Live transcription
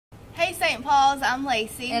Hey St. Paul's, I'm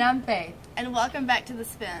Lacey. And I'm Faith. And welcome back to The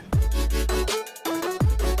Spin.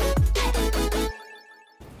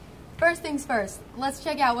 First things first, let's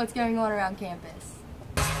check out what's going on around campus.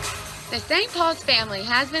 The St. Paul's family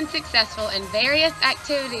has been successful in various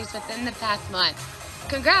activities within the past month.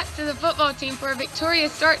 Congrats to the football team for a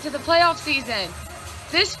victorious start to the playoff season.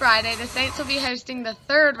 This Friday, the Saints will be hosting the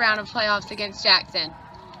third round of playoffs against Jackson.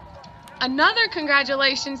 Another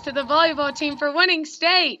congratulations to the volleyball team for winning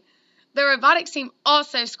state. The robotics team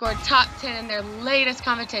also scored top 10 in their latest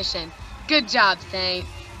competition. Good job, Saints.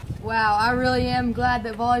 Wow, I really am glad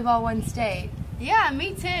that volleyball won state. Yeah,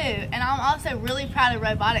 me too. And I'm also really proud of the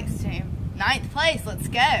robotics team. 9th place, let's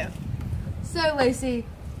go. So, Lacey,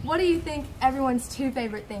 what do you think everyone's two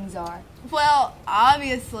favorite things are? Well,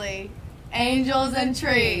 obviously, angels and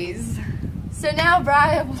trees. So now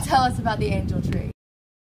Brian will tell us about the angel tree.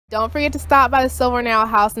 Don't forget to stop by the Silver Nail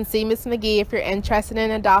House and see Miss McGee if you're interested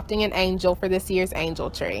in adopting an angel for this year's angel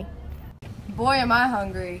tree. Boy, am I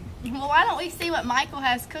hungry. Well, why don't we see what Michael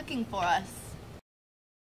has cooking for us?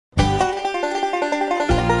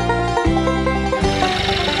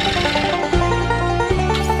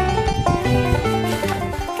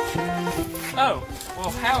 Oh,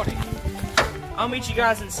 well howdy. I'll meet you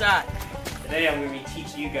guys inside. Today I'm going to be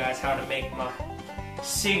teaching you guys how to make my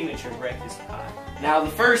signature breakfast pie. Now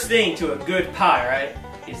the first thing to a good pie, right,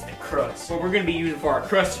 is the crust. What we're going to be using for our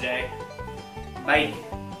crust today, bacon.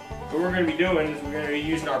 What we're going to be doing is we're going to be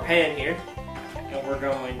using our pan here, and we're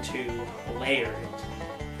going to layer it.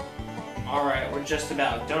 Alright, we're just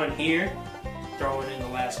about done here. Throwing in the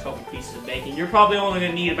last couple pieces of bacon. You're probably only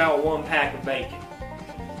going to need about 1 pack of bacon.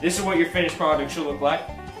 This is what your finished product should look like.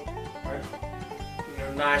 Right. You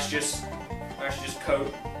know, nice just coat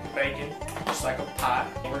of bacon, just like a pie.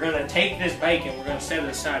 And we're going to take this bacon, we're going to set it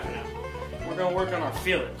aside for now. We're going to work on our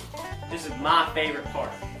filling. This is my favorite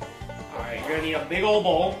part. Alright, you're going to need a big old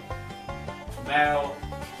bowl. About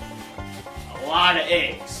a lot of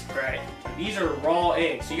eggs, right? These are raw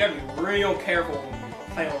eggs, so you gotta be real careful when you're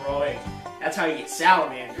playing with raw eggs. That's how you get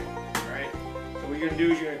salamander, right? So what you're gonna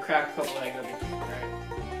do is you're gonna crack a couple eggs up in here, right?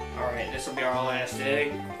 Alright, this will be our last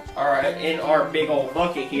egg. Alright, in our big old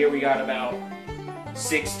bucket here, we got about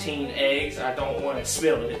 16 eggs. I don't want to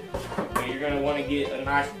spill it, but you're gonna want to get a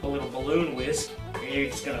nice little balloon whisk. You're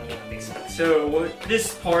just gonna want to mix it. So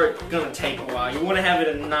this part is gonna take a while. You want to have it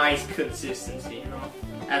a nice consistency, you know.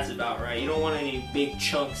 That's about right. You don't want any big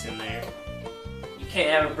chunks in there. You can't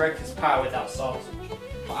have a breakfast pie without sausage.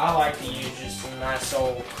 I like to use just some nice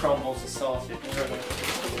old crumbles of sausage. We're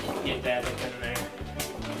gonna get that up in there,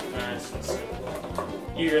 nice and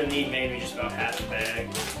simple. You're gonna need maybe just about half a bag.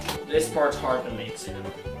 This part's hard to mix in.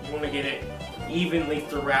 You want to get it evenly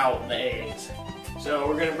throughout the eggs. So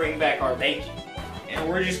we're gonna bring back our bacon. And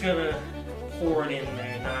we're just gonna pour it in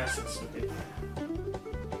there nice and smooth. There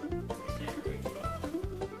we go.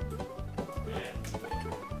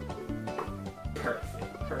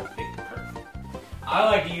 Perfect, perfect, perfect. I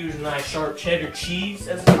like to use nice sharp cheddar cheese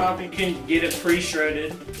as a topping. You can get it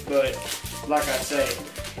pre-shredded, but like I say,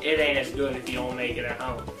 it ain't as good if you don't make it at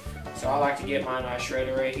home. So I like to get my nice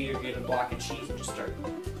shredder right here, get a block of cheese, and just start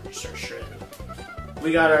shredding.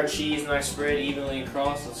 We got our cheese nice spread evenly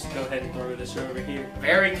across. Let's go ahead and throw this over here.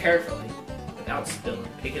 Very carefully, without spilling.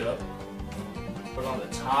 Pick it up. Put it on the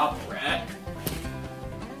top rack.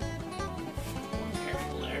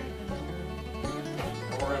 Careful there.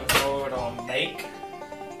 And we're going to throw it on bake.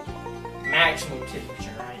 Maximum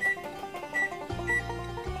temperature, right?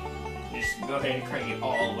 Just go ahead and crank it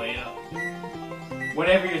all the way up.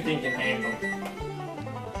 Whatever you're thinking, handle.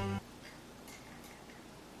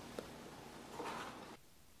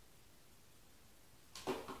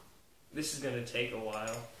 This is going to take a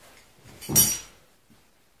while.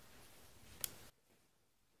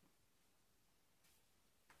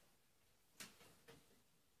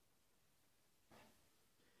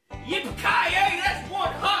 Yippee-ki-yay, that's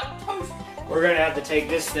one hot toast! We're going to have to take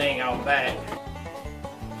this thing out back.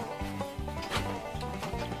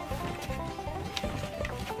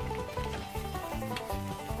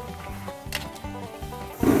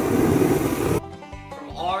 From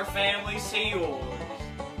our family to yours.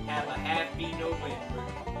 Have a happy November.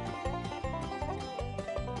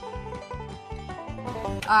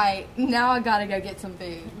 Alright, now I gotta go get some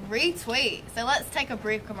food. Retweet. So let's take a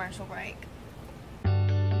brief commercial break.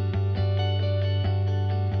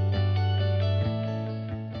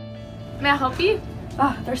 May I help you?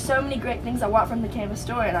 There's so many great things I want from the campus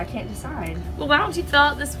store and I can't decide. Well, why don't you fill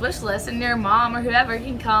out this wish list and your mom or whoever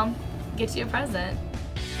can come get you a present.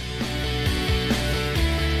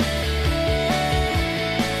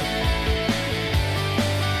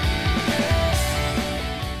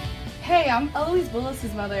 Hey, I'm Eloise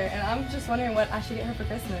Willis's mother, and I'm just wondering what I should get her for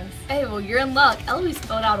Christmas. Hey, well, you're in luck. Eloise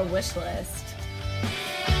filled out a wish list.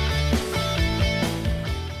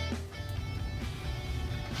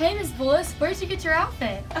 Hey, Miss Willis, where'd you get your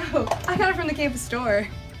outfit? Oh, I got it from the campus store.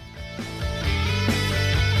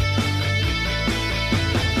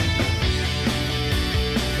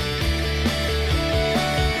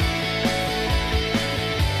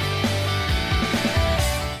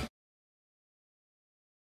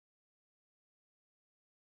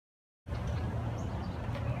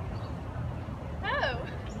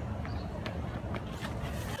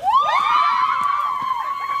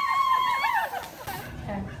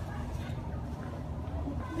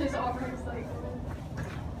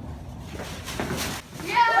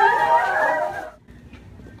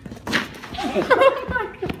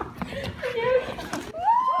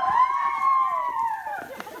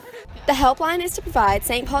 The helpline is to provide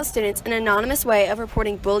St. Paul students an anonymous way of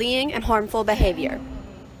reporting bullying and harmful behavior.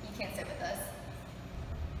 You can't sit with us.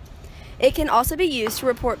 It can also be used to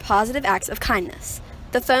report positive acts of kindness.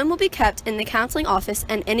 The phone will be kept in the counseling office,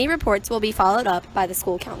 and any reports will be followed up by the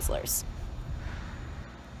school counselors.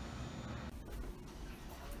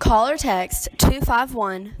 Call or text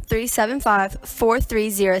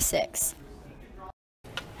 251-375-4306.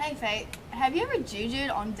 Hey, Faith, have you ever jujued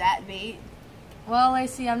on that beat? Well,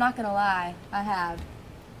 Lacey, I'm not gonna lie. I have.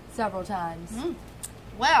 Several times.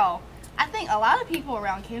 Well, I think a lot of people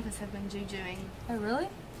around campus have been jujuing. Oh, really?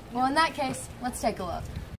 Well, in that case, let's take a look.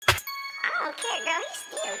 Okay, girl, he's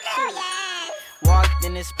still girl, yes. Walked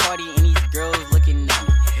in this party and these girls looking at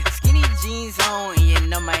me. Skinny jeans on and you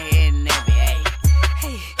know my head nappy.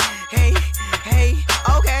 Hey,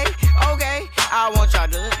 okay. I want y'all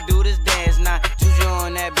to do this dance now. Juju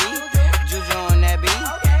on that beat, juju on that beat,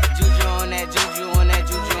 juju on that, juju on that,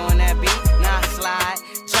 juju on that beat. Now slide,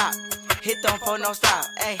 drop, hit them for no stop,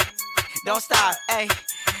 ayy. Don't stop, ayy.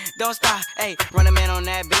 Don't stop, ayy. Run a man on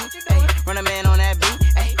that beat, ayy. Run a man on that beat,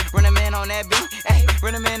 ayy. Run a man on that beat, ayy.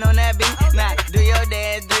 Run a man on that beat. Now do your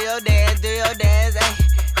dance, do your dance, do your dance, ayy.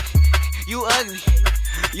 You ugly,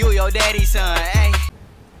 you your daddy's son, ayy.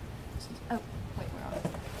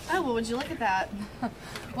 Oh, well, would you look at that?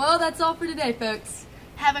 Well, that's all for today, folks.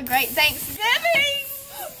 Have a great Thanksgiving!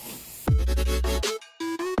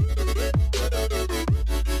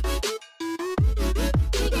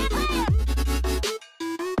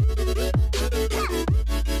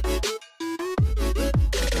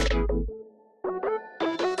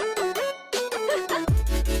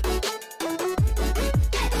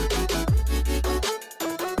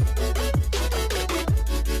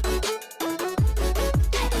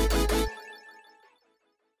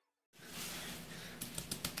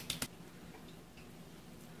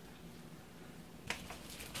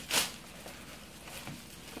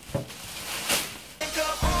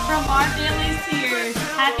 From our families to yours,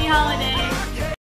 happy holidays.